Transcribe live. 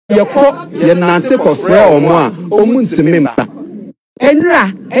yɛkɔ yɛ nanse kɔfrɛ ɔmo a ɔmo ntimi mba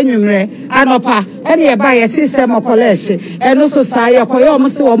enra enwumre anopa ene ye ba ye system MAKOLA ehye eno so saa ye koye omo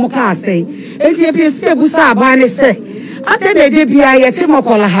se omo ka asai enti episi ebusa aba ne se ade na de bia ye te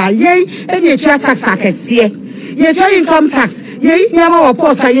MAKOLA ha ye ene chia tax akese ye chia income tax ye nyama wo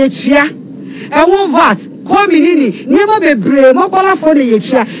posa ye chia ewo VAT kominini nyama bebre MAKOLA fo ne ye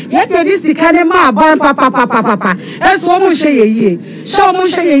chia ye de dis sika ma ban papa eso omo hye ye yie sha omo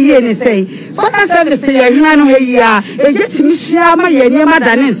hye ye yie ne sei fire service ye hina no he ya ejetimi hia ma ye nyama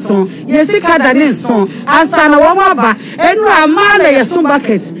dane nso ye sika dane nso ansa na wo aba enu ama na ye so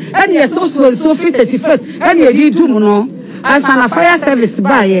bucket ene ye so fit 31st ene ye di dum no ansa na fire service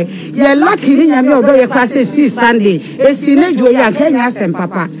ba ye lucky ni nyame odo ye class C Sunday esi ne jo ya kenya asem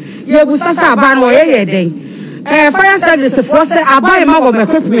papa ye busasa aba no ye den fire service for say abai ma wo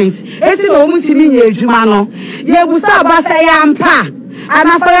equipment esi no mu timi nya ejuma no ye busa aba say ya mpa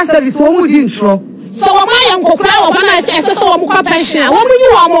ana fire service wo mu di ntro so wo ma ye nkokura wo na ese so wo mu kwa pension wo mu yi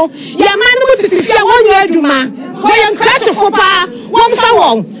wo mo ye ma no mu titifia wo nya aduma wo ye nkrache fo pa wo mfa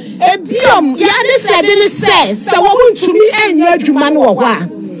wo ebiom ya ne se de ne se wo mu ntumi enya aduma no wo a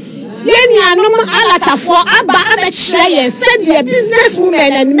ye nuanom alatafo aba abekire ye said ye business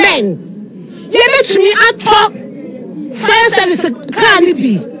women and men ye betumi atọ fire service car ni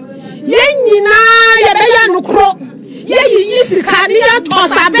bi ye nyina ye be ya nokro ye yi sika ni atọ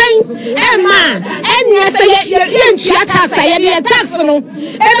saben ma enya se ye ntua tax ye tax no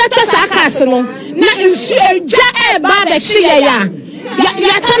e beto sa tax no na nsu eja ba be hye ya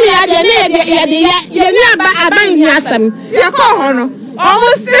tami ya de ye ni aba ni asem se ko ho no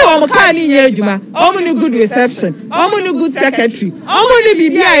almost say omo ka ni nya adwuma omo ni good reception omo ni good secretary omo ni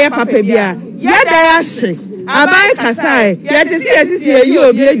bibia ye papa bia ye da ya hye abai kasai ye te see ye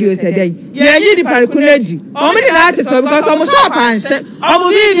obi edi osedai ye yi di parkunedi omo ni na ateto because omo shop anhye omo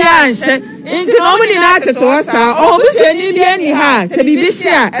bibia anhye nti omo ni na ateto sa omo se ni bia ni ha se bibi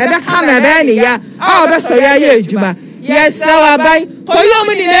hye e be ka na be ni ya a obe so ya ye adwuma yes now abai koyo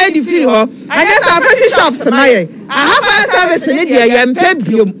omo ni na edi firi ho anya sa pretty shops maye I have a service in India,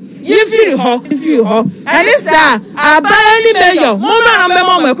 Yampebium. You feel ho, and it's that I buy any mayor,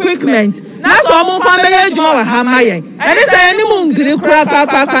 mom equipment. That's all more family, Joe Hamaye. And it's any moon, crack,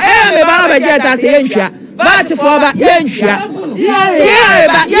 every man of a jet at the Yentia. But for that Yentia,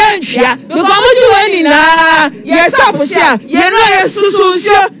 but Yentia, you come to any now. Yes, stop, you know, yes, so,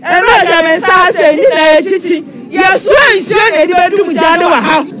 and I am saying, yes, so, and you bedroom,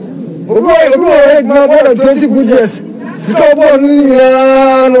 more than 20 good years. Sika born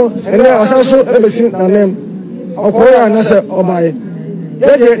no and asaso ebesin na nem okoya na se obaye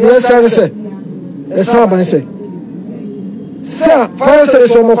yes say yes ban say sa fire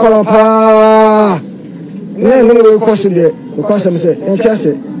service MAKOLA pa no we question there because I'm say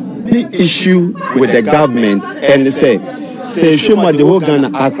the issue with the government and they say Shoma the whole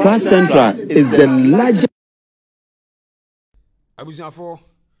Ghana Accra Central is the largest abusafo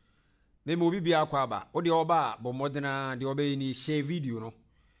me mo bibia kwa ba wo de oba bo modena de oba ni share video no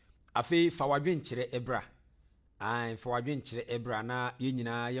afi fa wadwen kire ebra an fa wadwen kire ebra na ye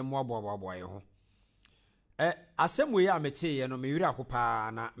nyina ye mo aboabo ye ho asem we ya mete ye no me wira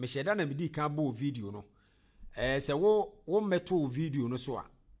akopa na me sheda na medi kan bo video no se wo meto video no so a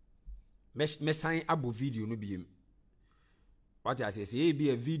me san abo video no biem what I say e bi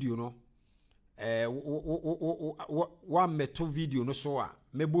a video no wa meto video no so a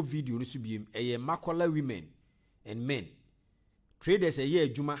mebo video no so biem MAKOLAwomen and men traders ye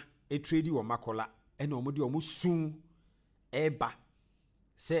adwuma trade wo MAKOLA ene omo de omo sun eba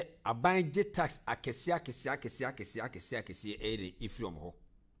se aban je tax akese ere ifrom ho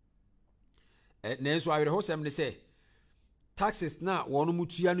nenso awere ho sem ne se taxes na wono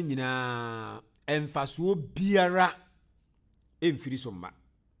mutua no nyina emfaso biara emfiri so ma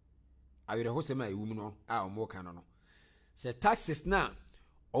awere ho sem a ewum no a omo ka no se taxes na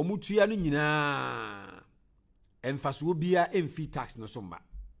omutua no nyina emfaso bia emfi tax no so ma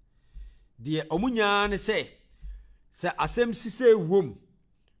de omunya ne se asem sise wom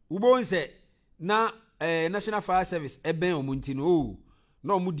ubon se na National Fire Service eben omunti no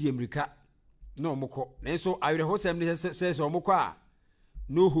na omudi America na omukọ nenso awere ho sem ne se omukọ a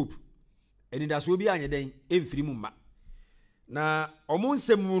no hope eni da so bi anyeden emfiri mu ma na omun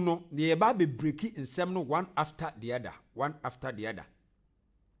nsem no ne ba be breaki nsem no one after the other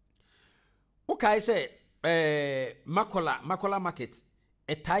okay say MAKOLA market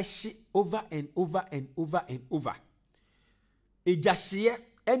etaishi over and over ejahye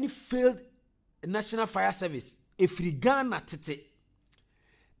any failed National Fire Service efiri Ghana tete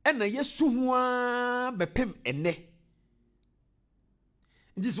ena yesu hoa bepem ene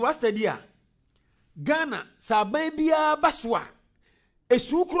This was study Ghana saban bia baswa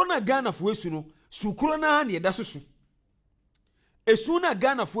esu kro na Ghana fo esu no sukro na na yeda susu esu na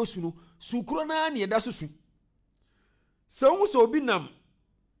Ghana fo esu no sukro na na yeda susu se wo so obi nam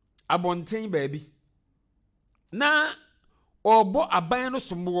abonten baabi na obo aban no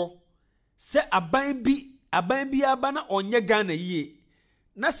sombo se aban bi aba na onye Ghana yie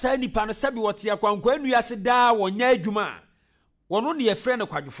na sa nipa no sabi wote akwankwa anu ase da wonya adwuma wono ne ye frɛ no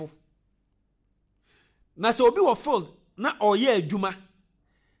kwadwofo na se obi wo field na oye adwuma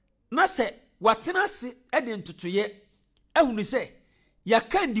na se watena se ede ntotoye ehunu se ya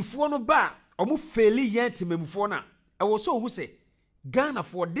kandifo no ba omo feli ye temamfo na ewo so hu se Ghana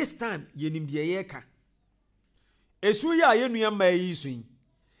for this time yenim de ye ka esu ya yenua ma yi sun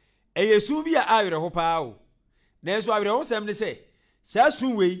eyesu bi a awere ho paa o na esu awere ho sem ne se sa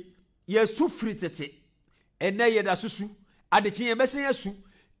sun wei yesu free tete ene ye da susu adechi ye besen yesu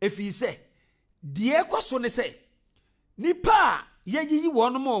efi se die kwaso ne se nipa yeyiyi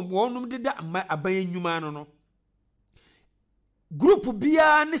wonum deda aban nwuma no group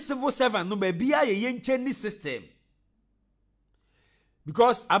bia ne civil servant no ba bia ye nche ni system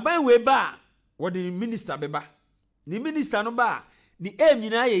because aban we ba what the minister beba ni minister no ba ni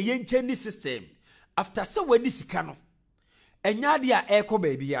nyina ye nche ni system after se wadi sika no enya dia eko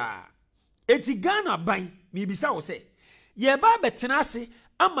ba bia eti Ghana ban mi bisa wo se ye ba betena ase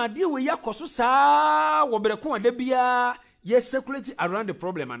amade we yakoso saa wo bereko ade bia ye circulate around the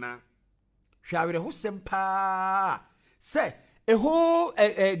problem ana hwawere ho sempa say a whole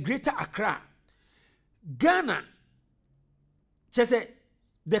greater Accra Ghana say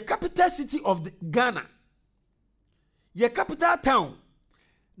the capital city of Ghana your capital town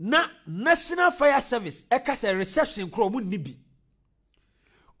na National Fire Service eka say reception kro mu nibi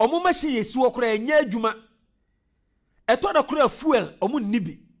omo machine yesu okra enya adwuma eto da kura fuel omo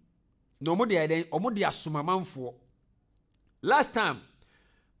nibi no omo de omo de asomamanfo last time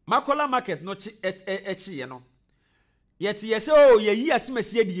MAKOLA market no echi ye no yet yese o ye yi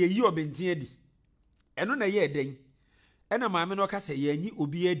asemase de ye yi obentin adi eno na ye den ena maame no ka se ye anyi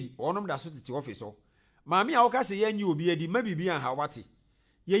obi adi onom da so tete office o maame a wo ka se ye anyi obi adi ma bibia ha wate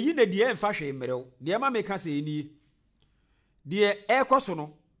ye yi na de emfa hwe mrew de ma me ka se ni de ekoso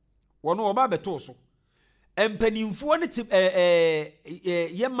no wono oba beto so empanimfo ne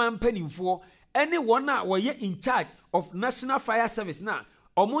ye man panimfo ene wona wo ye in charge of National Fire Service na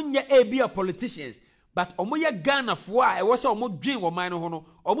omunye ebia politicians but omoye Ghana fo a ewo se omo dwen wo man no ho no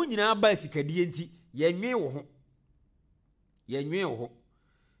omo nyina ba sikadie nti ye nwen wo ho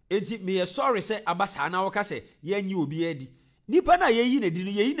enti me sorry say abasa na wo ka se ye anyi obi adi nipa na ye yi na di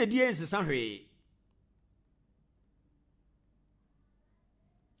no ye yi na di ensesa hwe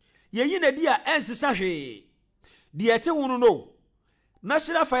ye yi na di a ensesa hwe di ete hunu no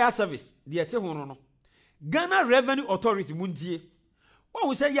National Fire Service di ete hunu no Ghana Revenue Authority muntie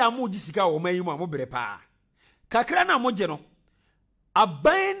won say ya mo gisika wo man yi mo amobere pa kakra na moje no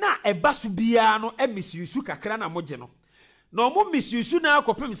aban na ebasu bia no emisiusu kakra na moje no na omo misiusu na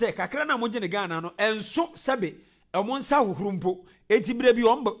akopem say kakra na moje ne Ghana no enso sabe omo nsa hohurumpo etibire bi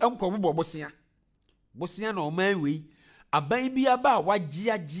omko bobo bosia na oman wei aban bia ba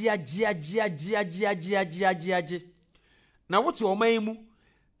wagea na wote oman mu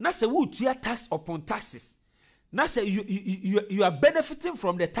na se wutua tax upon taxes na say you are benefiting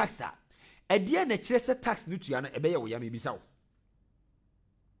from the tax ade na kire se tax no tua no ebe ye wo ya me bisa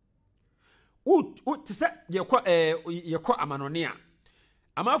wo te se ye ko amanone a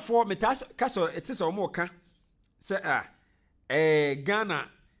amafo metas kaso etise o mo ka se Ghana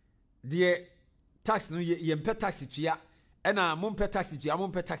de tax no ye mpe tax tua ena mo mpe tax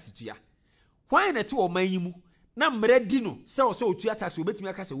tua why na te o man yi mu na mre di no se o tua tax obetimi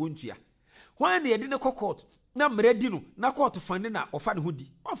aka se won tua why na ye de ne court na mre di no na court fande na ofa ne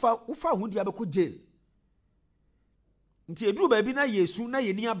hodi ofa hodi abeko jail nti eduru ba bi na yesu na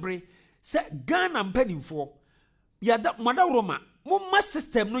ye ni abre se Ghana mpanimfo ya da Roma mo ma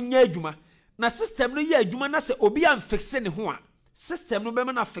system no nya adwuma na system no ye adwuma na se obi an fixe ne ho a system no be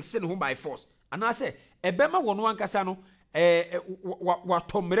ma na fixe ne ho by force ana se ebema wono ankasa no wa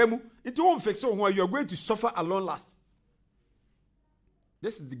tomremu nti won fixe ho you are going to suffer a long last.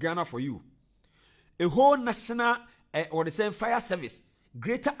 This is the Ghana for you. A whole national or the same fire service,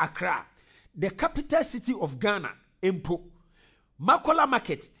 Greater Accra, the capital city of Ghana, Empo, MAKOLA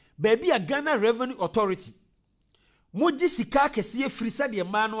market, baby a Ghana Revenue Authority. Moji sika kesiye frisa de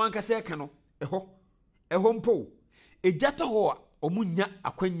manu anka se kano. Eho mpo. Ejata ho omunya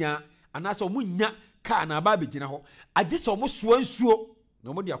akwanya anasa omunya ka na ba begina ho. Agye se omo suo nsuo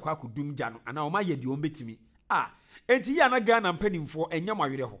na omo de akwa akudum gya no ana omo ye de ombetimi. enti ya na Ghana mpanimfo enya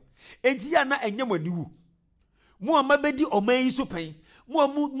mawere ho enti ya na enya maniwu mo amabedi oman yi so pen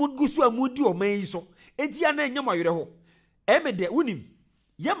mo gusu amudi oman yi so enti ya na enya mawere ho emede wonim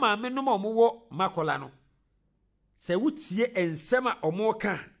ye maame no ma omo makola no se wutie ensem a omo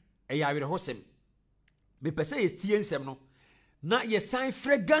ka eya awere ho sem me pese ye tie ensem no na ye san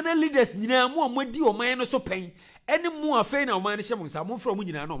frɛ Ghana leaders nyina mo amadi oman no so pen ene mo afei na oman no hye mo nsa mo frɛ mo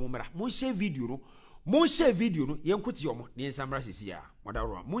nyina na omo mra mo share video no yenkuti omo ne ensamra sisi ya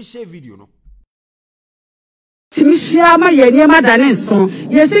modaro mo share video no timishia ma ye niema da ne nso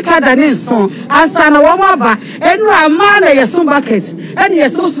ye sika da ne nso ansa na wo aba enu ama na ye so bucket ene ye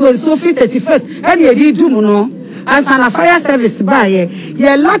so 31st ene ye di dum no ansa na fire service ba ye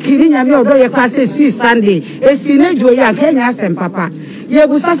lucky ni nyame odo ye kwa se si Sunday esi na jo ya Kenya asem papa ye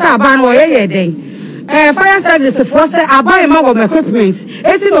busasa aba na ye den fire service for say abai ma go equipment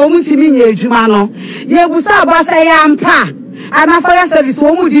eti na omutimi nya ejuma no ye busa aba say ya mpa ana fire service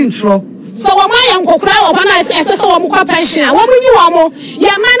wo mu di ntro so wo ma yan kokura wo bana ese so wo mu kwa pension wo mu nyi wo mo ye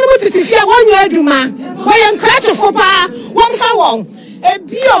ma no titifia wo nya aduma wo ye nkrachefo pa wo mfa wo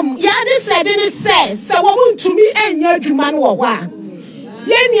ebiom ya de said ni se wo mu ntumi enya aduma no wo wa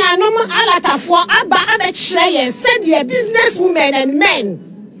ye nuanom alatafo aba abekire ye said ye business women and men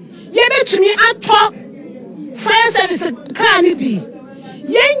ye betumi atọ fire service car ni bi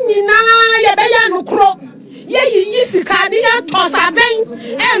ye nyina ye be ya nokro ye yi sika ni ya tosa ben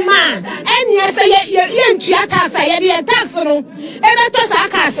ma enya se ye ntua tax ye de tax no e be tosa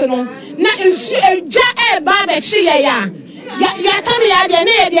aka no na nsu eja ba be chi ye ya tabi ya de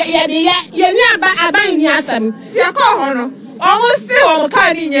ne ye ni aban ni asem si akọ ho no almost say omo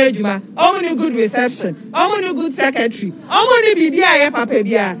ka ni nya adwuma omo ni good reception omo ni good secretary omo ni bibia ye papa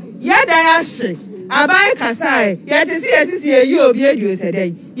bia ya da ya hye abai kasai ye tisi ye obi edu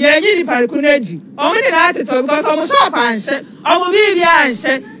sedai ye nyi ni parku na adi omo ni na ateto because omo shop anhye omo bibia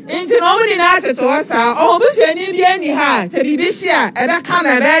anhye inti no omo ni na ateto sa omo bushani bia ni ha te bibihia ebe ka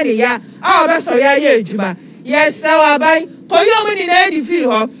na ebe ni ya a obeso ya ye adwuma yes abai koyo omo ni na adi feel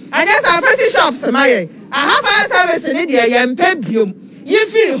ho anya sa fancy shops maye a half hour service ni de ye mpa biom you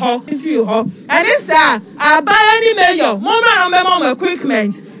feel ho and it's abai ni mayor mo ma no be mo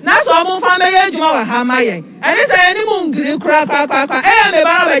equipment na so mo fa me ye juma wa ha mayen and it's any mo ngiri kra me ba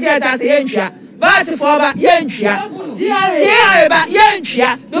na be je ta se ye ntwa but for ba ye ntwa ba ye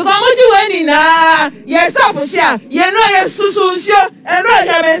ntwa because mo ji we ni na ye stop sia ye no ye sususio e no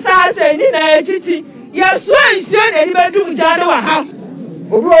ye me sa se ni na etiti ye so nsio na ni be du ja de wa ha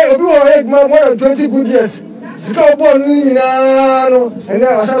obi wo more than 20 good years sika obo ni nyina no ene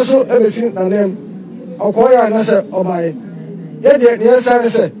asa so ebesi na nem okoya na se obaye ye de ne sa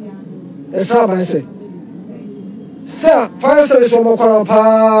se esa ban se sa fire service o Mokolawomen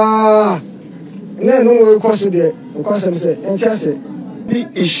pa ne no we course de because am say entiase the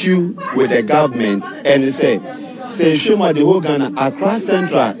issue with the government and say Shoma the whole Ghana Accra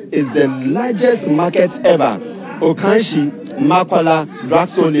Central is the largest market ever. Okanshi, Makola,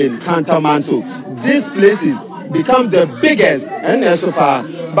 Draxolin, Kantamanto. These places become the biggest and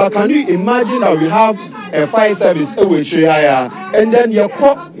but can you imagine that we have a fire service and then you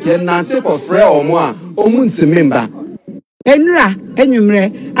call your Nancy for free or more omunti member enra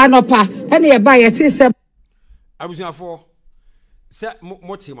enwumre anopa ene ye ba ye ti se abusuafo se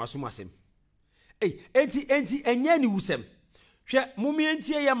mochi masumasem enti enya ni wusem hwe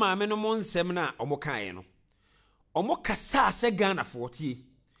mumientie ye maame no mo nsem na omokae no omokasa se Ghana fortie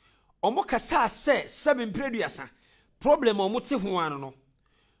omokasa se 7 preduasa problem omote ho ano no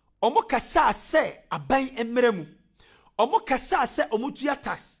omokasa se aban emremu omokasa se omutua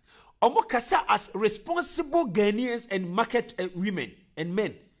tax omokasa as responsible Ghanaians and market women and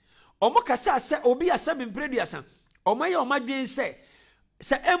men omokasa se obi a 7 preduasa omaye omadwen se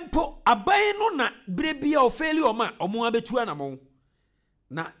empo aban no na brebia ofeli oma omo abetua na mo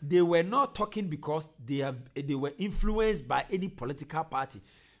na they were not talking because they were influenced by any political party.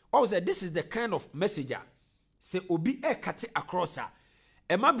 What was that? This is the kind of messenger say obi kate across her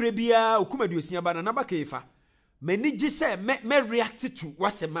ema brebia okumaduosia ba na nabakeifa mani gi se me react to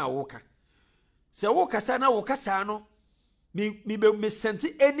wasema woka se woka sa na woka sa no me sent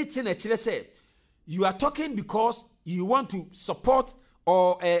anything a kire say you are talking because you want to support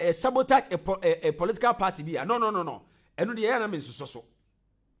or sabotage a political party be no eno de yana mensusoso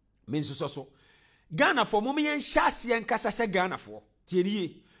Ghana for moma yen hyase en kasa se Ghana for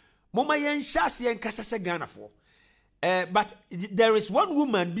tieniye moma yen hyase en kasa se Ghana for but there is one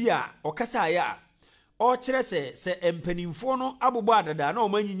woman bia okasa ya o kire se empanimfo no abobo adada na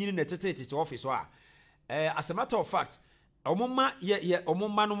omanyinyini na tete office as a matter of fact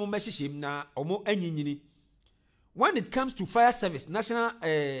omoma no mo mehyehyem na omo anyinyini when it comes to fire service,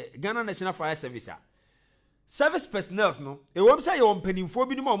 Ghana National Fire Service, service personnel no, e wom say you mpanimfo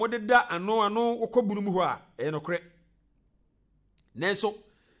bi no ma omode da ano okobunu mu ho a e no kre. Nenso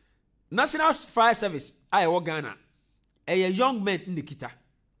National Fire Service I wo Ghana a young men in the kita.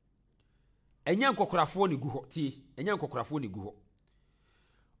 Enya nkokorafo ne gu ho tie, enya nkokorafo ne gu ho.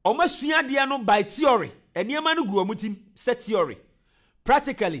 Omasua dia no by theory, eniema no gu omutim se theory.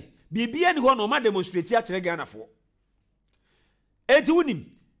 Practically, bibia ni ho no ma demonstrate a kire Ghana fo. Enti wunim,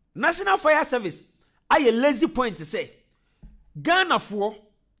 National Fire Service aye lazy point to say Ghana fo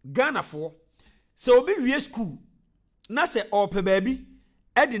se obi wie school na se ope baabi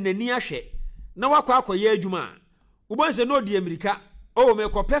e de nani ahwe na wakwa akoye adwuma ubonse no di America o me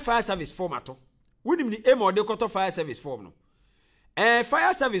ko fire service form ato wunim ni e mo de koto fire service form no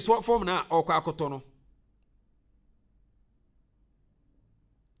fire service form na okwa akoto no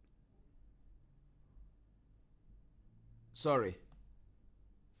sorry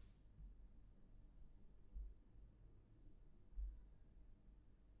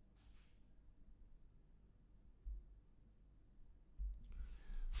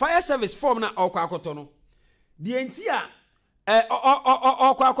fire service form na okwa akoto no the entire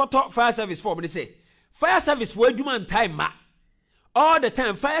okwa akoto fire service form they say fire service for adwuma time ma all the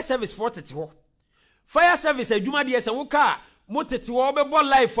time fire service for tete ho fire service adwuma de se wo ka mo tete ho bebo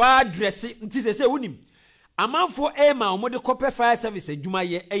life address nti se wonim amanfo ema omode kope fire service adwuma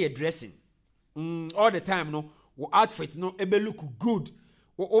ye dressing all the time no wo outfit no ebe look good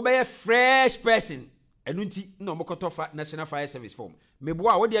wo be fresh person enunti na omokoto National Fire Service form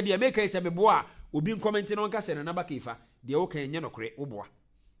meboa wo de make say meboa obi comment no nka se na baka ifa de wo kan nye nokre wo boa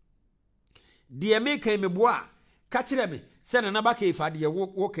de make meboa ka kire me se na baka ifa de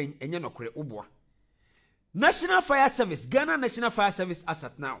wo kan enye nokre wo boa National Fire Service Ghana National Fire Service as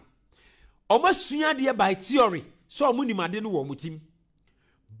at now omasua de by theory so omunimade no wo mutim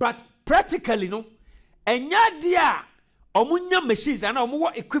but practically no enya de a omunya machines and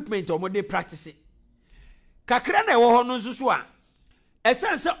omuwo equipment omode practice kakra na ewo ho no nsusu a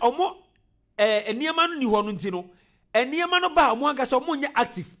essence omo eniema no ni ho no ntino eniema no ba omo anga so omo nya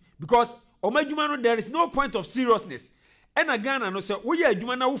active because omo adwuma no there is no point of seriousness ena Ghana no se wo ye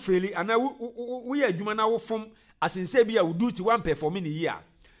adwuma na wo faili ana wo ye adwuma na wo fom asense bia wo do ti one perform in a year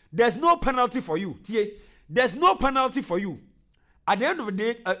there's no penalty for you tie there's no penalty for you at the end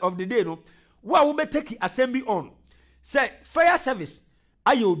of the day no wo be take assembly on say fire service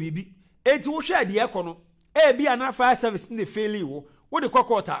ayo bibi enti wo hwe ade ekono bi ana fire service in the failure wo de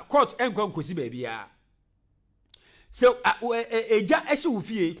court enkwan kosi ba bia so eja ehye wo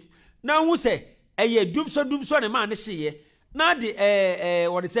fie na hu se eye dumso ne ma ne hye na de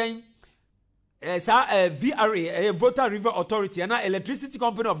what is saying VRA Water River Authority and Electricity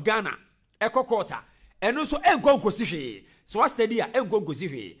Company of Ghana ekokota eno so enkwan kosi hwe so what steady enkwan kosi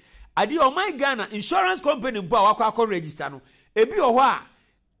hwe ade o my Ghana insurance company mpo akwa register no ebi o ho a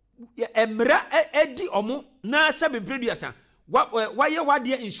emra edi omo na sabe producer waye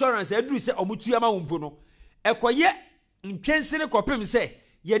wade insurance eduru se omo tuama wompo no ekoye ntwensene kopem se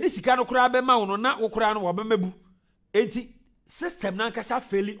ye de sika no kura be ma wo no na wo kura no wo be mabu enti system na nkasa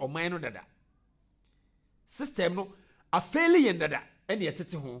faili oman no dada system no a faili yen dada ene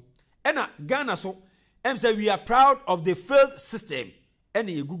yetete ho ena Ghana so em say we are proud of the failed system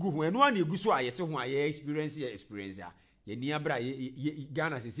ene yegugu ho eno an yeguso a yete ho a ye experience a ye ni abra ye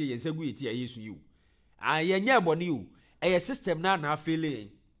Ghana sese ye nsegu yeti a yesu yu a ye nya boni yu e system na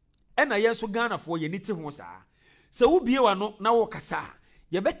faili ena ye so Ghana fo ye niti ho saa se wo bie wa no na wo kasa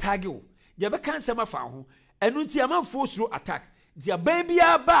ye be tag wo ye be kansa ma fa ho enu nti amanfo suro attack dia ban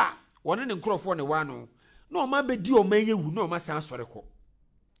bia ba woni ne nkrofo ne wa no na o ma be di o man yewu na o ma san sore ko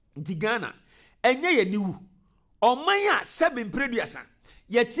nti Ghana enye ye niwu o man a seven producer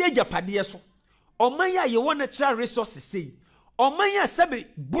ye tie japade so o man a ye won natural resources sei o man a sebe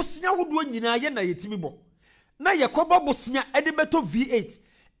bosnya hodo nyina ye na yetimi bo na ye kobo bosnya ede beto V8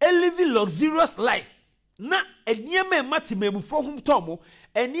 a living luxurious life na eniema matemamufo hum tomo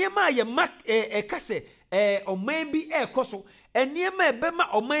eniema ye mak kase oman bi ekoso eniema ebema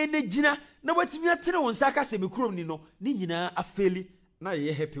oman na gina na watimi atene wonsa kase mekrom ni no ni nyina afeli na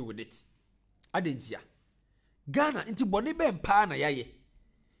ye happy with it adentia Ghana nti boni be mpa na yaye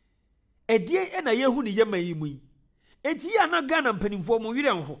edie na ye hu ni ye mayimu enti ya na Ghana mpanimfo mo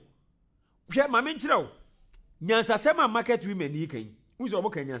wire nho hwe ma me nkire wo nyansasema market women yi kan uzo obo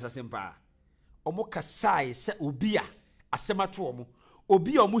kan nyansasem pa omo kasai se obi a asemato omo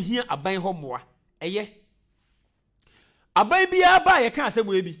obi a omo hia aban ho moa eye aban bia ba ye kan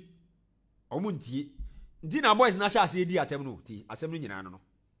asem ebi omo ntie ndi na boys na sha ase edi atem no ti asem no nyina no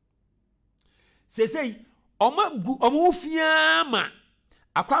sesei omo fiama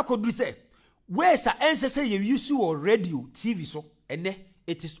akwa kodu say where sa ense say you use or radio TV so ene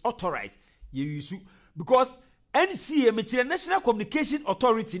it is authorized you use because NCA mechire National Communication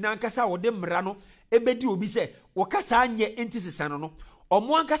Authority na nkasa wode mra no ebedi obi say wokasa anye entisesano no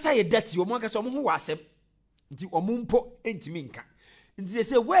omo ankasa ye dati omo ankasa omo ho wasem nti omo mpo entimi nka nti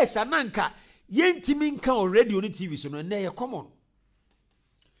say where sa nanka ye ntimi nka o radio ni TV so no na ye common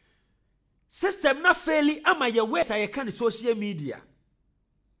system na fairly ama ye where sa ye kan social media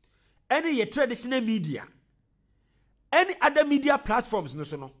any ye traditional media any other media platforms no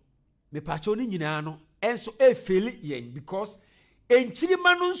so no me pacho ni nyina no enso fairly yen because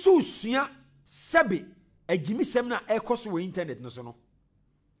enchirima no nso usua sabe agimisem na ekoso wo internet no so no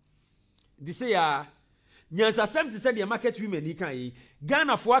di say ya nyansa sam ti say the market women ni kan yi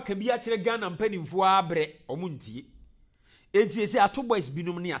Ghana fo aka bi a kire Ghana mpanimfo abre omuntie enti say ato boys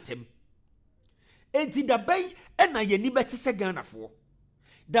binum ni atem enti da bay na ye ni beti se Ghana fo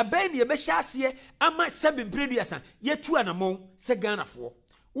da bay ni ye be hyase ama sabe mpreduasa ye tu anamon se Ghana fo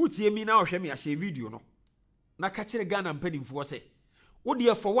utie mi na ohwe mi a share video no na ka kire Ghana mpanimfo se wo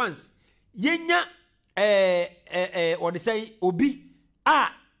de for once yenya what they say obi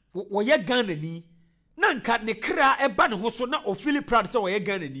wo ye Ghana ni na nka ne kra eba ne ho so na o feel proud say wo ye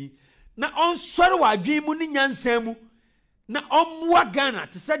Ghana ni na on sori wa adwen mu ni nyansan mu na omwa Ghana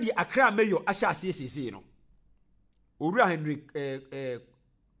te say the Accra mayor asha asese no Owura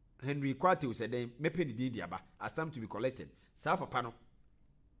Henry Kwate said dem mepe di dia ba as time to be collected sa papa no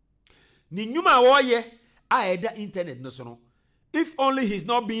ni nyuma wo ye eda internet no so no if only he's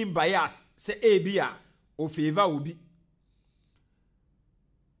not being biased say ebia o favor obi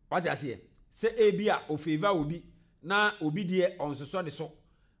what I say ebia o favor obi na obi de onsoso de so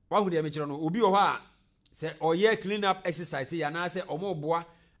wa hu de me kire no obi o ha say oye clean up exercise ya na say omoboa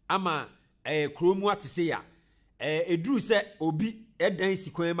ama kromu atese ya eduru say obi edan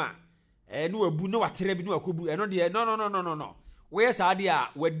sikwan ma no wabu no watere bi no wakobu eno de no we sa de a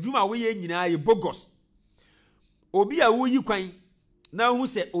waduma we ye nyina ye bogus obi a wo yi kwan na hu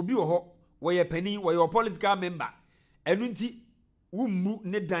se obi wo ho wo ye pani wo ye political member enu nti wummu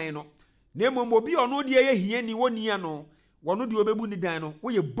ne dan no na mom obi ono de ye hia ni woni ya no wono de obebu ne dan no wo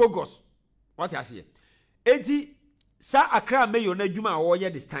ye bogus what I say enti sa Accra mayor na adwuma wo ye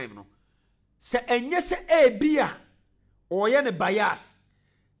this time no se enye se ebia o ye ne bias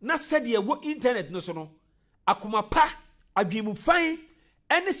na se de wo internet no so no akoma pa adwemu fan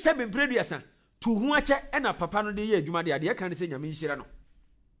ene 7 preduasa tu hu ache ena papa no de ye adwuma de ade kan se nyame nhira no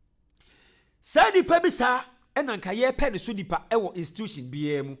sa nipa bi sa ena nka ye pe ne so nipa ewo institution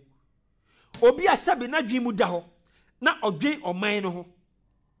biya mu obi asabe na adwemu da ho na odwen oman no ho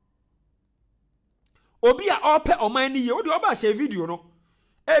obi a ope oman ni ye wo de oba share video no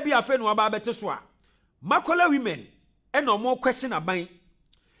e bi afa no oba bete so a Mokolawomen ena omo question aban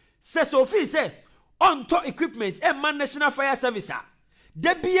se so fi se onto equipment e man National Fire Service a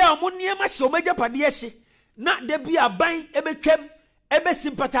de bia omo niema hye omagapade hye na de bia ban e betwam e be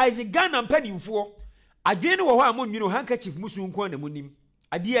sympathize Ghana mpanimfo adwen ne wo ho a mo nwino handkerchief musu nko na munim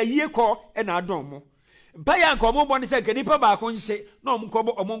ade ayie ko e na adon mo mpaya nko mo bone se kanipa ba ko nhye na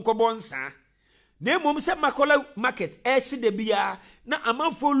omo nkobo nsa na mom se Makola market e hye de bia na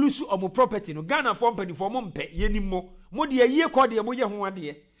amanfo lusu omo property no Ghana fo mpanimfo mo mpe yenimo mo de ayie ko de mo ye ho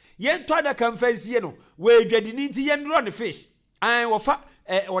ade yen to da conference no we dwadi ni nti yen run fish an wo fa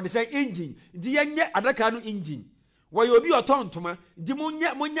what they say engine nti yenye adaka no engine wo ye obi otontoma nti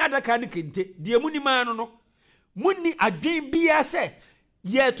munya adaka no kente de munima no munni adwen bia se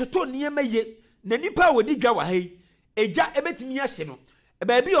ye toto niema ye na nipa wodi dwa wa hai eja ebetimi ya hye no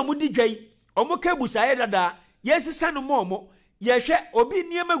ba bi omudi dwai omo kabusa ye dada yesisa no momo ye hwe obi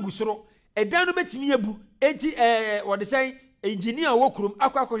niema gusoro edan no betimi yabu enti what they say engineer wo krum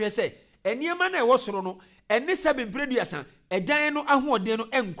akwakohwe se eniema na ewo soro no ene 7 preduasa edan no ahoɔden no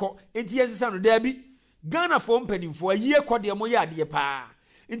enko enti yesisa no da bi Ghana fo mpanimfo ayie kode mo ya ade pa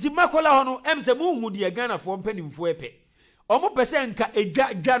enti Makola ho no emse mu hu de Ghana fo mpanimfo epe omo pese nka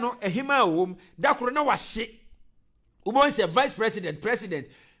edwa no ehima wom da koro na wahye ubon se vice president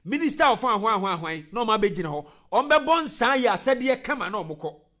minister of ahwan no ma begina ho ombe bon san ya asade kama na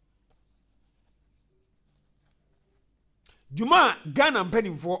omko Juma Ghana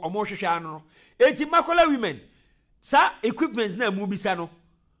mpanimfo omo hwehwe ano enti Mokolawomen sa equipments na mu bisa no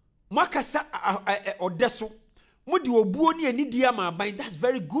makasa odeso mudi obuo ni anidie ama aban that's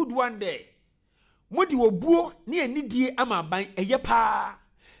very good one there mudi obuo ni anidie ama aban eye pa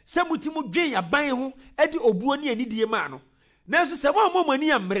se mutimu dwen aban ho edi obuo ni anidie ma no na so se mo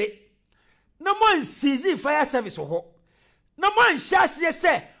mani amre na mo seize fire service ho na mo anhyase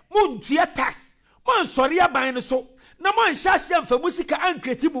se mo ntua tax man sorry aban no so na man hyase amfa musika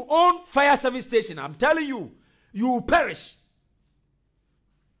ankreti mu own fire service station. I'm telling you, you will perish.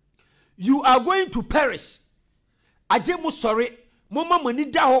 You are going to perish. Aje mu sorry mo ma mani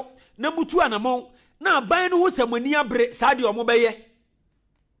da ho na mutu anamon na aban no ho samani abre sa de omo beye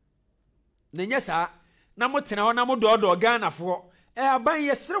na nya sa na mo tena ho na mo do Ghana fo aban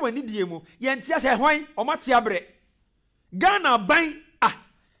ye sere wani die mu ye ntia se hwan omate abre Ghana aban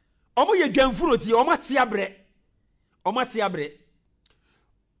omo ye dwanfuro ti omate abre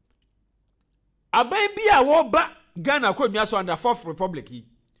aban bi a wo ba Ghana ko nua so under Fourth Republic yi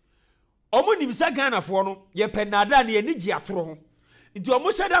omo nimsa Ghana fo no ye penada na ye ni gi atoro ho nti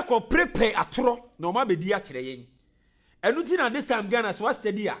omo shada ko prepare atoro na omo abedi a kire yen enu ti na this time Ghana so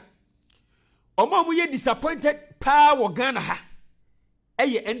steady a omo ye disappointed pa wo Ghana ha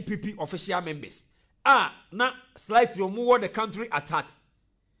eye NPP official members na slightly omo wo the country attacked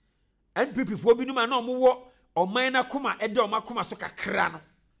NPP fo bi numa na omo wo oman na koma ede omo koma so kakra no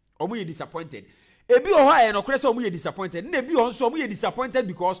omo ye disappointed ebi o ho aye no kure so omo ye disappointed na ebi o so omo ye disappointed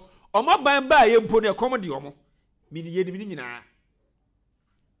because omo ban ba ye mpo na come de omo mini ye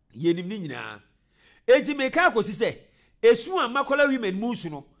ni nyina eji meka akosi se esu a Mokolawomen musu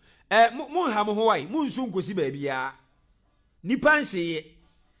no mo ha mo ho wai munsu nkosi ba bia nipa nhye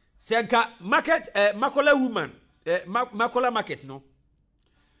senka market Mokolawomen Makola market no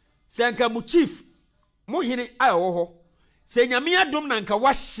senka mu chief mo hene ayo ho se nyame adom na nka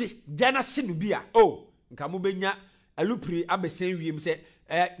wahye jana se no bia nka mo benya alupri abesen wiem se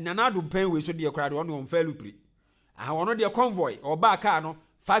nana adom pen we so de ekura de ono mfa alupri ono de convoy oba aka no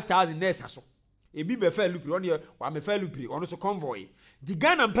 5,000 nesa so ebi be fa alupri ono wa me fa alupri ono so convoy di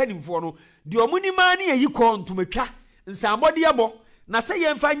Ghana mpanimfo no de omuni ma na yi ko ntumatwa nsambode ebo na se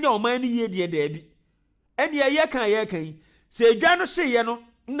ye mfa nya oman ni ye de daabi ene ye kan se edwa no hye ye no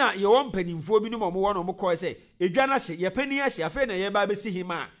na ye wo mpanimfo bi no mo wo no mo ko se edwa na hye ye pani ya hye afa na ye ba besi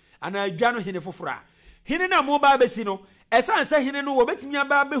hima ana edwa no hene fofora hene na mo ba besi no esan se hene no wo betimi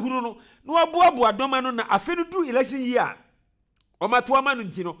aba behuru no no aboabo adoma no na afa no du election year o mato ama no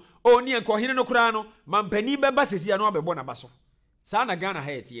ntino ni enko hene no kura no mampani beba sesi ano abebo na baso sa na Ghana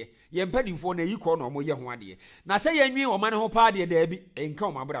ha etie ye mpanimfo na yi ko no mo ye ho ade na se ye nwi o ma ne ho pa ade da bi enka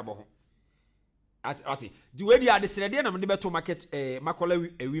o mabrabo ho ati di we di ade srede na me beto market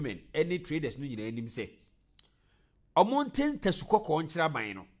Mokolawomen any traders no nyina anim se omo nten tasukoko nkyira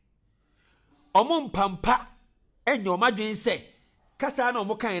ban no omo mpampa enyo madwen se kasa na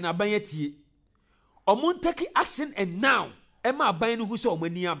omo kan na ban atie omo take action and now ema ban no hu se omo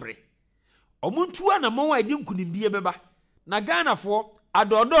ani abre omo ntua na mo wa edi nkunimdie beba na Ghana fo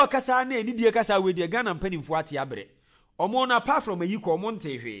adodo kasa na enidie kasa we die Ghana mpanimfo ate abre omo na apart from ayiko omo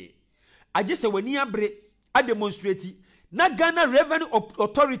ntehwe agese wani abre a demonstrate na Ghana Revenue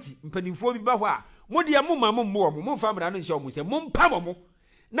Authority mpanimfo bi ba ho a mo de mo mo fa mra no nche omo se mo mpa mo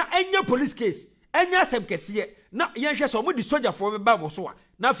na enya police case enya asem kese na yenhwe so mo di soldier fo ba mo so a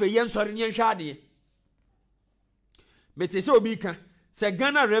na fa yensori yenhwe ade mete se obi ka se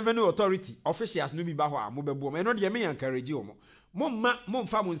Ghana Revenue Authority officials no bi ba ho a mo bebu mo no de me encourage omo mo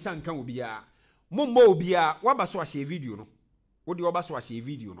mfa mo nsa nka obi a mo mma obi a waba so a share video no wo de waba so a share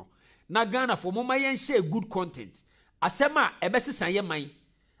video no na Ghana for mo ma yen share good content asema ebesisan ye man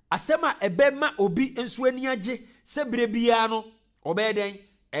asema ebema obi enso ani age se bere bia no obeden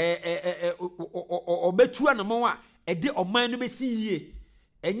obetu anamo a ede oman no besi yie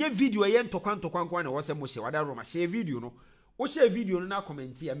enye video ye ntokwa na wo se mo share wada roma share video no wo share video no na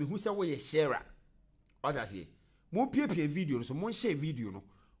comment ya mehu se wo ye share what say mo piepie video no so mo share video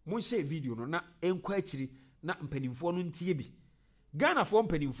no na enkwa akiri na mpanimfo no ntie bi Ghana for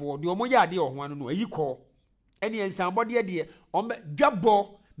mpanimfo de omo ya ade ho anu no ayiko ene ensambode de ombe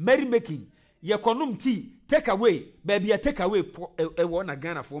dwabo merry making ye konum tea take away baby ya take away ewo na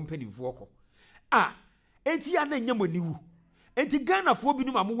Ghana for mpanimfo ko enti ya na nyamaniwu enti Ghana for bi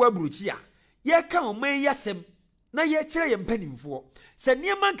no mawo abrochi a ye ka oman yasem na ye kire ye mpanimfo se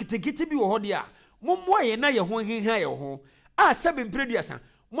niema nkitikiti bi wo ho de a mommo ye na ye ho henha ye ho sebe mprediasa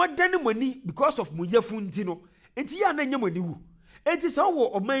modane mani because of muyefu nti no enti ya na nyamaniwu enti so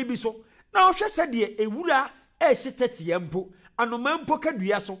wo oman bi so na ohwe sede ewura ehyetetie mpo anoma mpo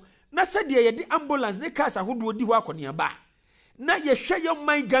kadua so na sede ye di ambulance ne cars ahodo di ho akone ba na ye hwe ye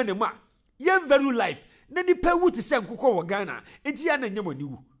man Ghana ma ye very life na ni pa wuti se nkokọ wo Ghana enti ya na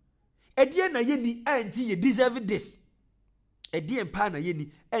nyamaniwu edie na ye ni enti ye deserve this edie mpa na ye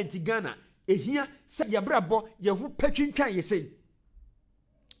ni enti Ghana ehia se ye brabo ye ho patwintwan ye sei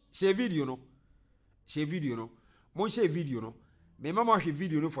share video no mo share video no me mama hwe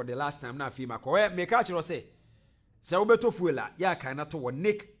video no for the last time na afi mako me ka kiro se wo beto fuela ya kan na to wo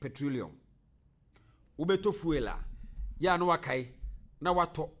Nick Petroleum ubeto fuela ya no wakai na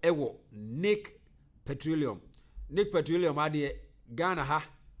wato ewo Nick Petroleum ade Ghana ha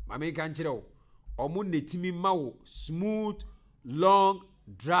mame kan kire wo omo netimi ma wo smooth long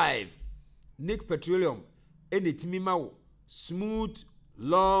drive Nick Petroleum enetimi ma wo smooth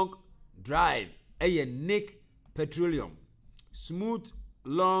long drive eye Nick Petroleum smooth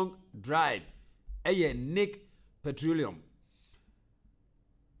long drive eye Nick Petroleum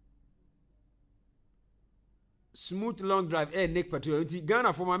smooth long drive Nick Petroleum ti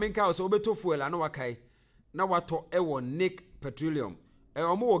Ghana for mame kan so obeto fuel ana wakai na wato ewo Nick Petroleum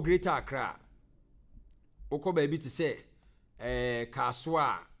omo wo Greater Accra oko ba bi ti se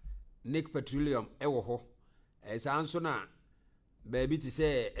kaswa Nick Petroleum ewo ho sanso na ba bi ti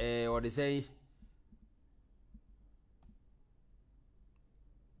se o de say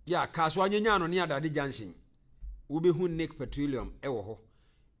ya kaswa nyanya no ne adade junction wo be hu Nick Petroleum ewo ho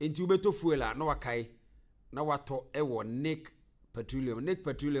enti wo beto fuel na wakai na wato ewo Nick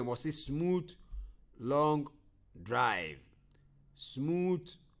Petroleum was a smooth long drive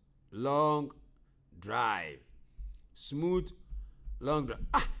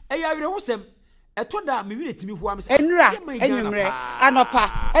ya we wosem eto da me wi timi hu am se enra enwumre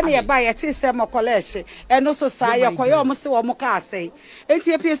anopa ene ye ba ye ti se MAKOLA ehye eno so sa ye koyo mo se wo mo ka ase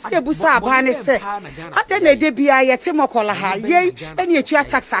enti epie busa aba ne se ade na de bia ye ti MAKOLA ha ye ene ye tua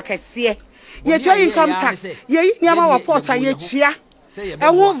tax akese ye tua income tax ye niama wa port ye tua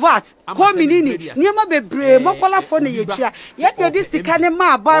ewu VAT community niama bebre MAKOLA fo ne ye tua ye de sika ne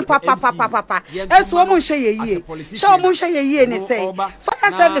ma ban papa eso mo nhye ye yie so mo nhye ye yie ne se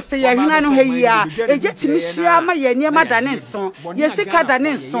fire service ye hina no he yia ejetimi hia ma ye niama dane nso ye sika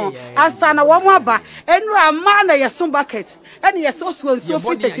dane nso ansa na wo mo aba enu ama na ye so bucket ene ye so nso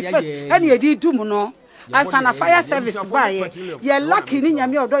fit 31 ene ye di dum no asana fire service ba ye lucky ni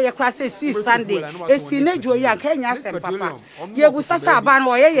nyame odo ye kra se si Sunday esi nejo ye anka nya sem papa ye busasa aba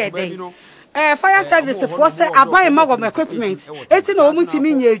no ye den fire service for say aban magom equipment eti na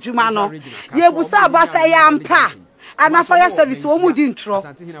omutimi nya ejuma no ye busa aba say ya ampa ana fire service wo mu di ntro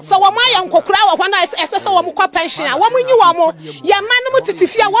so wo ma ya nkokura wo hwana ese so wo mu kwa pension a wo mu nyi wo mo ye ma no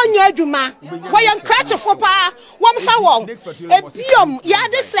mutifia wo nya adwuma wo ye nkrache fo pa wo mfa wo ebiom ya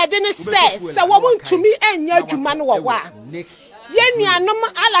de sede ne se wo mu ntumi enya adwuma no wo wa ye nuanom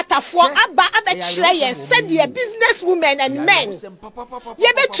alatafo aba abekire ye said ye business women and men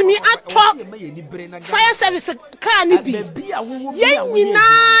ye betumi atọ fire service car ni bi ye nyina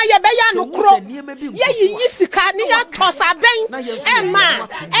ye be ya no kro ye yi sika ni ya tosa ben e ma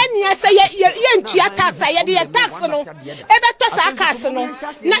enia se ye ntua tax ye de tax no e be tosa cars no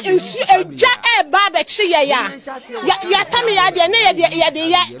na ensu eja e ba abekire ye ya tami ya de ne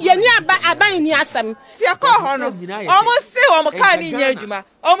ye ni aban ni asem ti e ko ho no omo se omo kani nya adwuma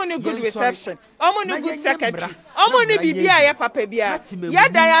omo ni good reception omo ni good secretary omo ni bibia ya papa bia ya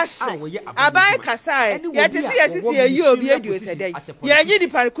da ya hye abai kasa ya tisi ye yi obi edi otedai ya nyi di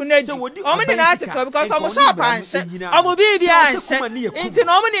parku na di omo ni na ateto because omo shop anhye omo bibia anhye inti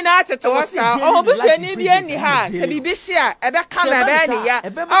no omo ni na ateto sa omo bu hye ni bia ni ha se bibi hye a ebe ka na ebe ni ya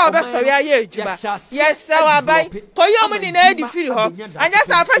a obe so ya adwuma yes abai koyi omo ni na edi firi ho anya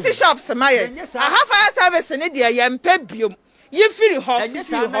sa fancy shops maye aha fire service ni dia ye mpe biom ye firi ho ane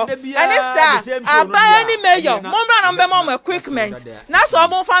sa aba ni mayor momra no be mom equipment na so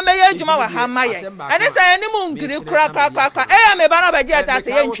omo fa me ye adwuma wa ha maye ane sa ni mu ngiri kra me ba na ba je ata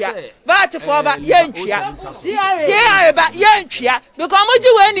ye ntwa VAT for ba ye ntwa ye ba ye ntwa because mo ji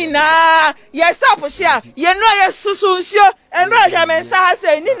we ni na ye stop hia ye no ye susu nsio enro hia me sa ha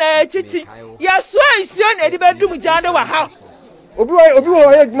se ni na titi ye so nsio na edi be dum jande wa ha obi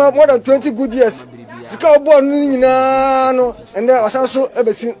wo ye more than 20 good years sika obo nu nyina no ende wasanso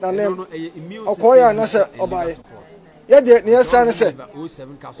ebesi na nem okoya na se obaye ye de ne yesa ne se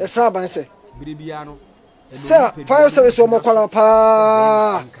yesa ban se fire service o MAKOLA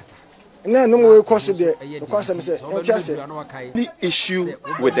pa na no we course de because me say the issue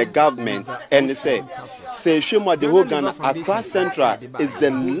with the government and say Shema the whole Ghana Accra Central is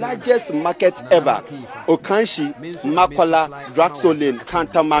the largest market ever. Okanshi, MAKOLA, Draxolin,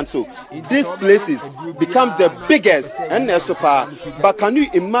 Kantamanto. These places become the biggest and but can you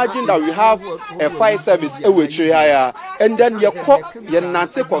imagine that we have a fire service and then you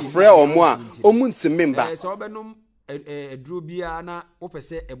not take a frere or more member. Drubia na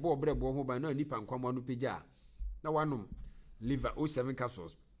opese ebo brebo ho ba na nipa nkwama no peja na wanom liver 07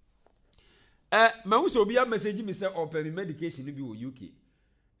 capsules ma wo so bia message me say open medication bi wo UK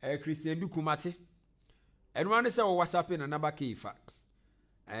Christian bi kumate eno ane say wo WhatsApp na number keifa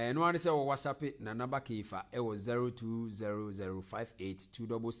eno ane say wo WhatsApp na number keifa e wo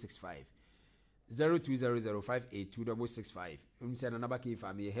 0200582665 0200582665. Say na naba ke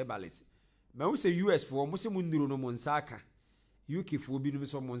fa me herbalist. Ma wo say US for mo se mo nduro no mo nsaka. UK for bi no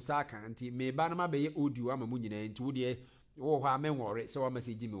so mo nsaka anti me ba na ma be ye audio ama mo nyina nti wo de wo ho amenwore se wa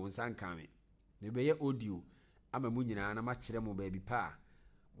message me wo nsanka me. Me be ye audio ama mo nyina na ma kire mo ba bi pa.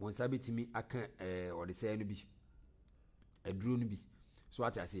 Mo nsa betimi aka o de say no bi. Aduro no bi. So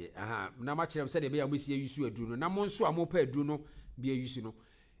what I say, na ma kire mo se de be ya mo sie yusu aduro no na mo nso a mo pa aduro no bi yusu no.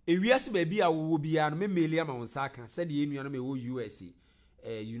 Ewiase baby a wo bia no me meli ama won saka said ye nua no me wo USA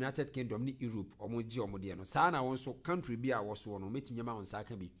United Kingdom ni Europe omo gi omo de no sa na won so country bi a wo so no metimi ma won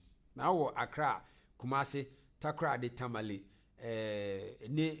saka bi na wo Accra Kumasi Takrade de Tamale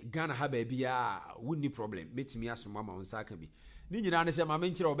ne Ghana ha baby a wonni problem metimi asoma ma won saka bi ni nyina ne se ma me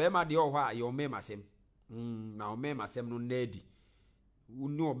nkire o be ma de o ho a ye o me masem na o me masem no nadi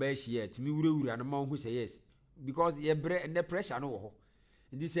wonni o be hie timi wurawura no ma hu say yes because ye bre the pressure no wo ho.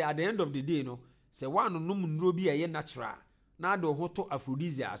 This say at the end of the day, no, say one no munro bi a natural. Na do ho to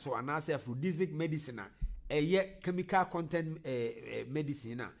aphrodisiac so anase aphrodisiac medicine a ye chemical content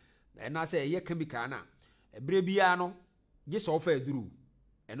medicine na. Na say ye chemical na. Bre bia no, ye so fa eduru.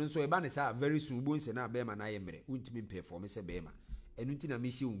 Eno so e ba ne say very soon bo nse na be ma na ye mre. Untimi perform say be ma. Enu nti na me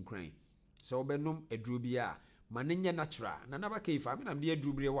hye unkran. So be nom eduru bia ma ne nye natural. Na na ba ke fa me na me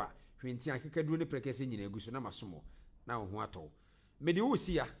eduru bre wa. Hwenti akeka duru ne prekese nyina egu so na masomo. Na ho ato. Me de wo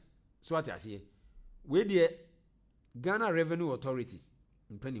sia so ati ase we de Ghana Revenue Authority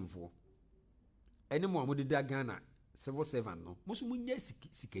mpanimfo ene mo amode da Ghana civil servant no mo so munya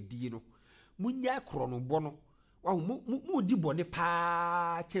sikadie no munya kro no bo no wa mu di bone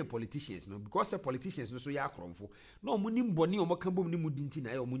pa chen politicians no because the politicians no so ya akromfo no mo nim bone o mo kan bom ni mu di nti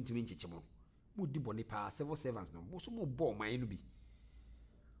na ya o mo ntimi nchechemo mu di bone pa civil servants no mo so mo bo man no bi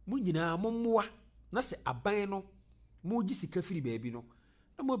mu nyina mo moa na se aban no mo gi sika firi baabi no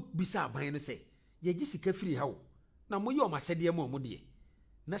na mo bisa aban no se ye gi sika firi hawo na mo ye o masede mo de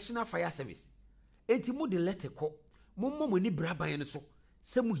National Fire Service enti mo de leteko mo ni bra ban no so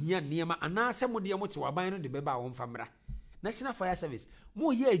se mo hia niema ana se mo de mo te waban no de beba won famra National Fire Service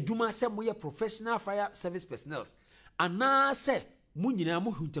mo ye adwuma se mo ye professional fire service personnel ana se mo nyina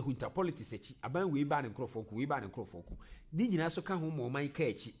mo hunta politics echi aban we ba ne nkrofo ku ni nyina so ka ho mo man ka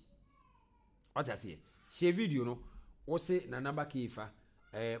echi what I say share video no wo se na namba kifa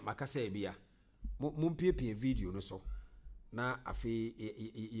makasa bia mumpiepie video no so na afi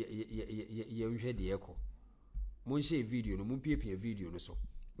ye nhwe de ekọ mon share video no mumpiepie video no so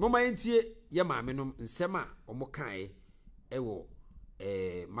moma entie ye maame no nsem a omo kan ewo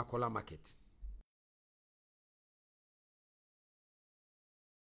Makola market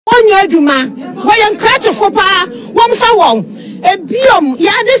onye adwuma woyɛ nkrachefo pa wɔmfa wɔn ebiom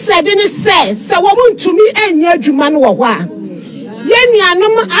yade sɛde ne sɛ wɔn ntumi enye adwuma no wɔ hɔ a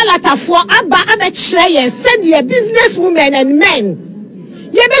yenuanom alatafo aba abɛkyerɛ yɛn sɛdeɛ business women and men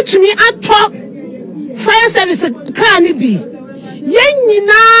yɛbɛtumi atɔ fire service car ne bi yɛn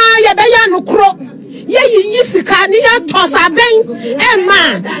nyinaa yɛbɛyɛ anokoro yɛyiyi sika ne yɛtɔ saben ɛma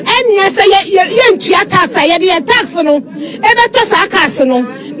ɛneɛ sɛ yɛntua tax a yɛde tax no ɛbɛtɔ saa cars no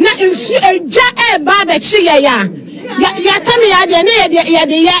na nsu eja eba abɛkye yɛ ya tami ya de ne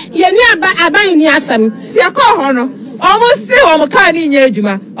yɛ ne aban ni asɛm si akɔ hɔ no omo se omo ka ni nya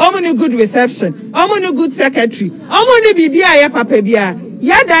adwuma omo ni good reception omo ni good secretary omo ni bibia ya papa bia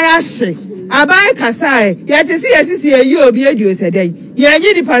ya da ya hye aban kasae ya te si yesisi ye obi edi osedai ye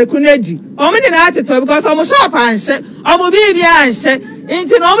nyi di parku na di omo ni na ateto because omo shop anhye omo bibia anhye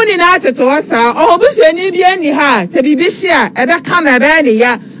inti no omo ni na ateto wasa omo busuani bia ni ha te bibi hye a ebe ka na ebe ni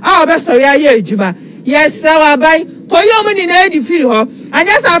ya a obesori aye adwuma yes aban koyo omo ni na edi firi ho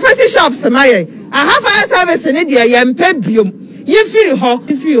anya sa fancy shops maye aha fire service ne de yempe biom yefiri ho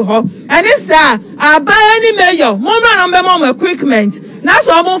and isa aban ni mayor mo ma no be mo equipment na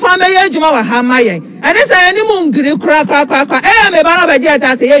so omo fa me ye adwuma wa ha maye and isa ni mo ngiri kra me ba no be je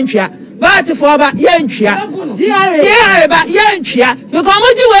ta se yentwa but for ba yentwa ba yentwa because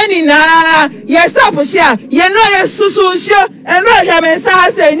mo ji we ni na ye stop hia ye no ye susu sio eno hia me sa ha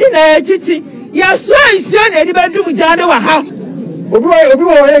se ni na titi ye so isio na edi bedum jade wa ha obi wa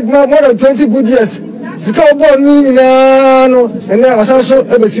more than 20 good years sika obo ni nyina no ene asan so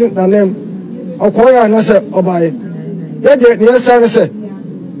ebesi na nem okoya na se obaye ye de ne yesa ne se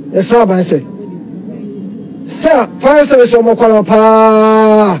yesa ban se sa fire service o Mokolawomen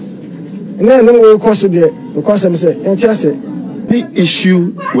pa ene no we course de because am say entiase the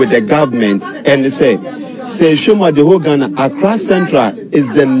issue with the government and say Shoma the whole Ghana Accra Central is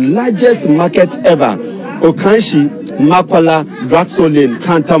the largest market ever. Okanshi, MAKOLA, Draxolin,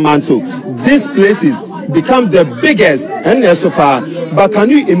 Kantamanto. These places become the biggest and super. But can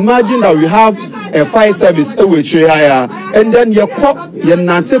you imagine that we have a fire service we try and then you call your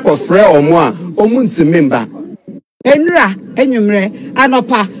nancy ko frɛ omo a omunti member Enra enyumre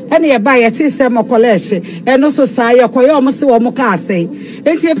anopa ene ye ba ye ti se MAKOLA ehye eno so saa ye koye omo se wo mo ka ase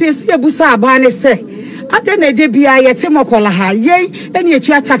enti epesi ebusa aba ne se ade na de bia ye ti MAKOLA ha ye ene ye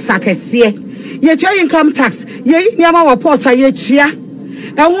tua tax akese ye tua income tax ye niama wo port ye tua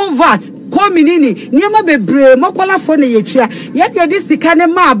enwo VAT kominini niama bebre MAKOLA fo ne ye tua ye de sika ne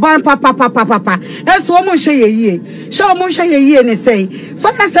ma ban papa eso omo hye ye yie hye omo hye ye yie ne sei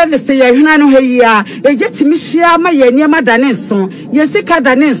fire service ye hwena no hia ejetimi hia ma ye niama dane nso ye sika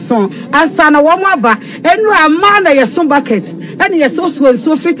dane nso ansa na wo mo aba enu ama na ye so bucket ene ye so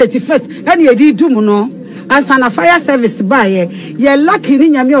free 31st ene ye di dum no ansa na fire service ba ye lucky ni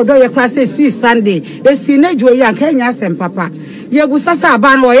nyame odo ye kra say see Sunday esi na dwo ye anka nya asem papa ye busasa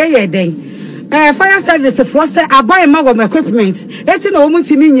aba no ye den fire service for say abai ma go equipment eti na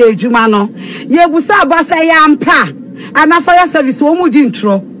omutimi nya ejuma no ye busa aba say ya ampa ana fire service wo mu di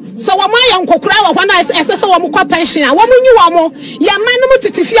ntro so wo ma yankokura wo hwana ese so wo mu kwa pension wo mu nyi wo mo ya ma no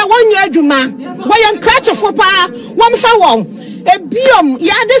titifia wo nya adwuma wo yan krachefo pa wo mfa wo ebiom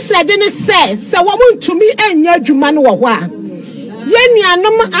ya de sede ne se wo mu ntumi anya adwuma no wo ho a ye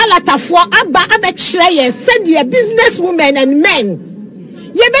nuanom alatafo aba abekire ye said ye business women and men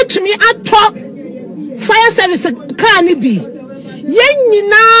ye betumi atọ fire service car ni bi ye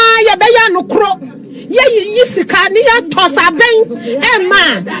nyina ye be ya nokro ye yisika ni ya tosaben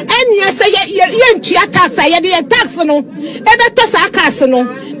ema enya se ye ntua tax ye de tax no e be tosa cars no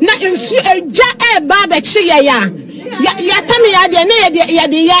na ensu eja eba be chi ye ya tami ya de ne ye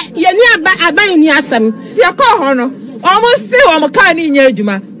ni aban ni asem si akọ ho no almost say omo ka ni nya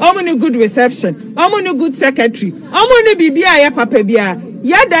adwuma omo ni good reception omo ni good secretary omo ni bibia ya papa bia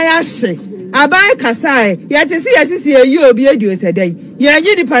ya da ya hye aban kasae ya tesi yesisi eyi obi edi osedai ya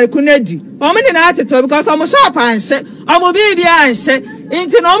nyi di parkunadi omo ni na ateto because omo shop anhye omo bibia anhye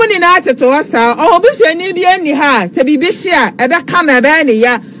inti no omo ni na ateto wasa omo bishani bia ni ha se bibi hye ebe ka na ebe ni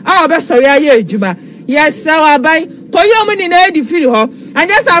ya a obe so ya adwuma yes aban koyo omo ni na edi firi ho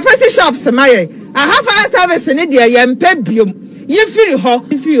anya sa first shops maye aha fire service ni de ye mpa biom yefiri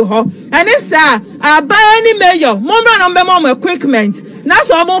ho and isa abani mayor momra no be mom equipment na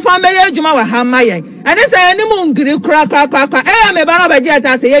so mo fa mayor adwuma wa ha mayen and isa ni mu ngiri kra me ba no be je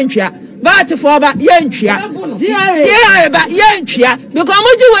ta se ye ntwa but for ba ye ntwa ba ye ntwa because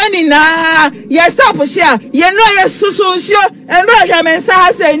mo ji we ni na ye stop share ye no ye susu nsuo and no hwa me nsa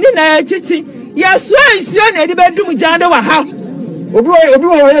ha se ni na titi ye so nsuo na di bedum jande wa ha obi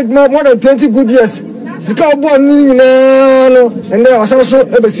wa more than 20 good years sika obo ni nyina no ende wasan so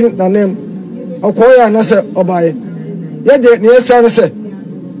ebesi na nem okoya na se obaye ye de ne yesa na se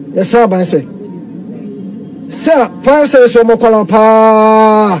yesa ban se fire service o MAKOLA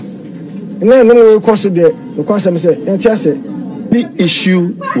pa ene no we course de because am say enti ase the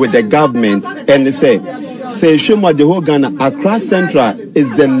issue with the government and they say Shema the whole Ghana Accra Central is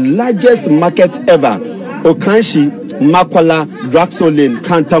the largest market ever. Okanshi, MAKOLA, Draxolin,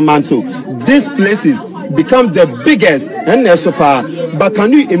 Kantamanto. These places become the biggest and but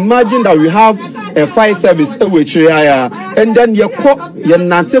can you imagine that we have a fire service and then you call your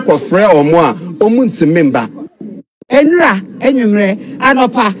nancy ko frɛ omo omunti member Enra enyumre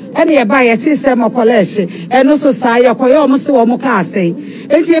anopa ene ye ba ye ti se MAKOLA ehye eno so saa ye koye omo se wo mo ka ase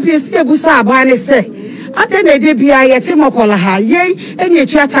enti epesi ebusa aba ne se ade na de bia ye ti MAKOLA ha ye ene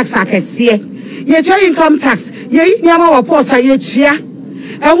tua tax akese ye tua income tax ye niama wo port ye tua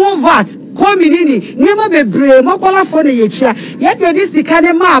enwo VAT kominini niama bebre MAKOLA fo ne ye tua ye de sika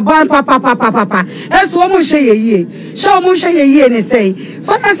ne ma ban papa eso wo mo hye ye yie hye mo hye ye yie ne sei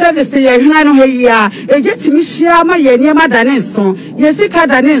fire service ye hwena no hia ejetimi hia ma ye niama dane nso ye sika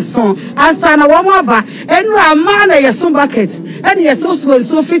dane nso ansa na wo mo aba enu ama na ye so bucket ene ye so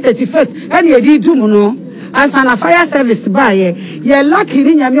free 31st ene ye di dum no ansa na fire service ba ye lucky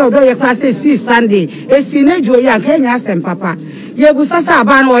ni nyame odo ye kra say see Sunday esi na dwo ye anka nya asem papa ye busasa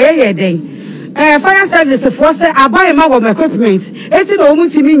aba no ye den fire service for say abai ma go equipment eti na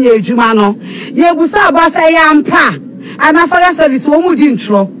omutimi nya ejuma no ye busa aba say ya ampa ana fire service wo mu di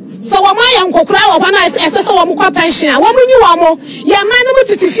ntro so wo ma yankokura wo hwana ese so wo mu kwa pension wo mu nyi wo mo ye ma no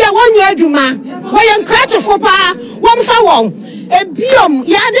titifia wo nya adwuma wo ye nkrachefo pa wo mfa wo ebiom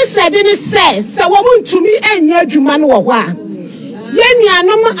ya de sede ne se wo mu ntumi anya adwuma no wo ho a ye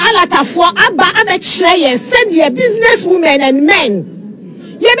nuanom alatafo aba abekire ye said ye business women and men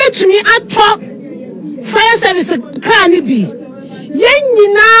ye betumi atọ fire service car ni bi ye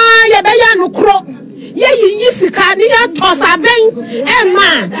nyina ye be ya nokro ye yisika ni ya tosaben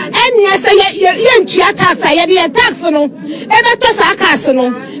ema enya se ye ntua tax ye de tax no e be tosa cars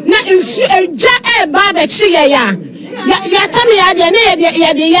no na nsu eja eba be chi ya tami ya de ne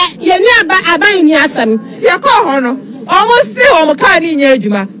ye ni aban ni asem si akọ ho no omo si omo ka ni nya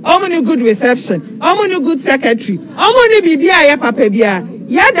adwuma omo ni good reception omo ni good secretary omo ni bibia ya papa bia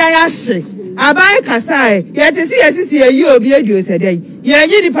ya da ya hye abai kasae ye te si yesisi ye obi edi osedai ye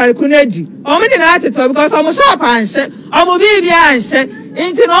nyi di parku na di omo di na ateto because omo shop anhye omo bibia anhye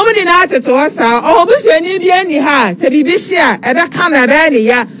inti no omo di na ateto asa omo busuani bia ni ha se bibi hye a ebe ka na ebe ni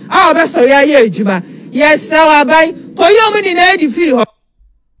ya a obe so ya ye adwuma yes so abai koyi omo di na edi firi ho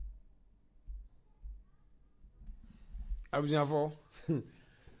Abujafo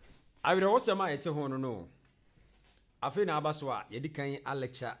awire wo sema yete ho no afi na abaso a yedi kan a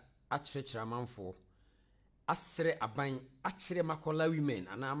lecture a chirechira manfo asere aban a chire makola women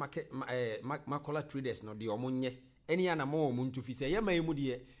ana makola traders no de omonye eni ana mo omuntu fi se ye man mu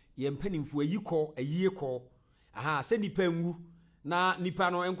de ye mpanimfo ayie ko aha se nipa nwu na nipa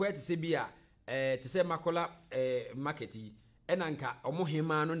no enko ete se bia te se makola market enanka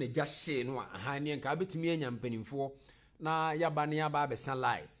omohema no na gya hye no aha ne enka betimi anya mpanimfo na yaba ne yaba abesan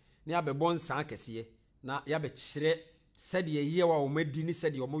lai ne abebon san kese na yabe chire sede ye wa omadi ni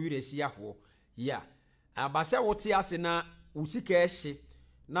sede omowire si yaho ya abase wote ase na usika ehye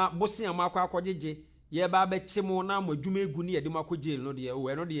na bosi amakwa akogege ye ba beche mu na amadwuma egu ne yede makoje no de o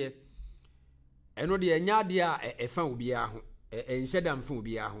eno de nya de a efa obi aho enhye da mfa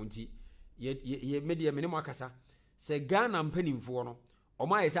obi aho nti ye media mene mu akasa se Ghana mpanimfo no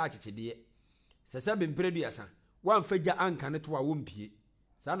oma yesa achechede se se bempredu asa wan faja anka ne to a wompie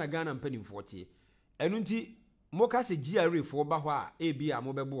sa na Ghana mpanimfo tie eno nti moka se GRA fo ba ho a ebi a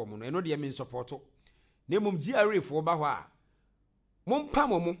mo bebo mo no eno de me support na mum GRA fo ba ho a mompa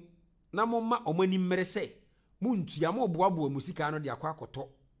mo na momma omani mmere se muntua mo boaboa musika no de akwa akoto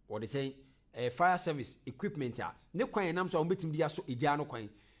wo de sen fire service equipment a ne kwan nam so ombetim dia so eja no kwan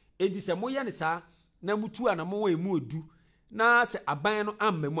edi se moye ne sa na mutu a na mo wa emu odu na se aban no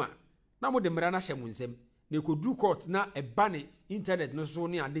ammemu a na mo de mmera na hye mu nsem na ekodu court na ebane internet no so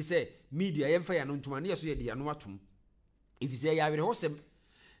ne ade se media yemfa ya no ntuma ne yeso ye de ya no atum ifise ya were hosem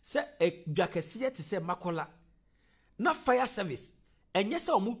se edwakese te se makola na fire service enye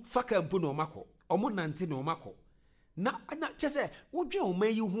se omu faka mpo na omako omu nante na omako na chese wodwe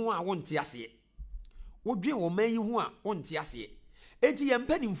omayi hu a wonte ase wodwe omayi hu a wonte ase enti ye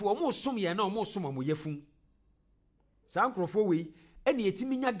mpanimfo omu som ye na omu som amoyefun sa nkrofo we ene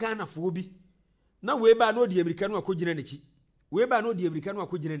yetimi nya Ghana fo bi na we ba no de America no akogina nachi we ba no de America no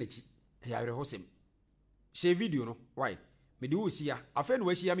akogina nachi ya were hosem share video no why me de wo sia afa no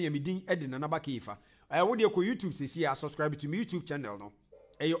wa sia me medin ede na nabaka ifa wo de ko YouTube sesi ya subscribe to my YouTube channel no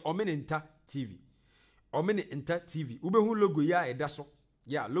Omenenta TV Omenenta TV ubehu logo ya edaso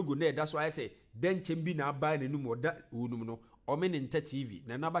ya logo na edaso I say den chembi na aba na num oda onum no Omenenta TV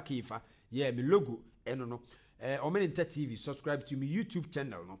na nabaka ifa ya me logo eno no Omenenta TV subscribe to my YouTube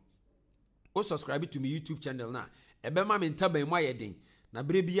channel no o subscribe to my YouTube channel na ebe ma me ntaban mu ayeden na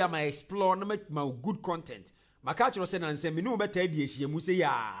bere bia ma explore na ma good content maka chiro se na nsem me no beta die hie mu se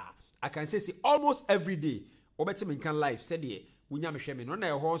ya I can say almost every day obeti me kan live said ye wunya me hwe me no na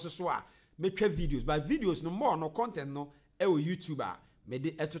e ho so a me twa videos but videos no more no content no e wo YouTube a me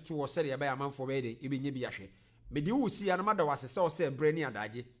de etoto wo said ye ba amanfo be de e benye bi ahwe me de wo si ya no mada wase se o se bre ni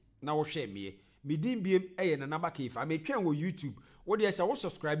adaje na wo hwe me din biem eye na naba ka ifa me twen wo YouTube wo de se wo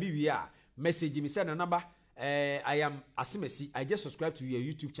subscribe wi a message me say na naba I am Asimesi. I just subscribe to your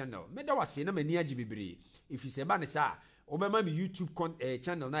YouTube channel. Me da wase na mani agi bebre. If you say ba ne sa, obema me YouTube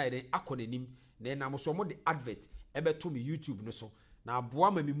channel na eden akonenim na na mo so mo de advert ebe to me YouTube no so. Na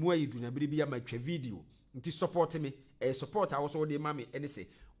aboa ma me mu ayidu na bere bia ma twa video. Nti support me. Support a wo so de ma me ene say,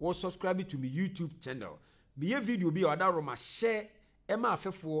 wo subscribe to me YouTube channel. Me ye video bi oda roma share e ma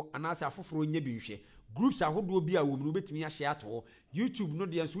afefo anase afoforo nya bi hwe. Groups ahodo bi a wo mu betimi a share to YouTube no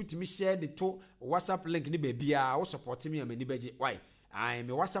de anso timi share the to WhatsApp link ni ba bia wo support me amani baje why my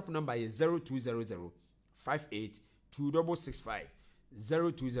WhatsApp number is 0200 582665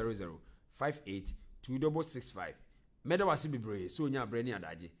 0200 582665 meda wase bibre so nya bre ni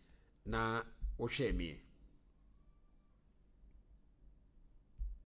adaje na wo hwe me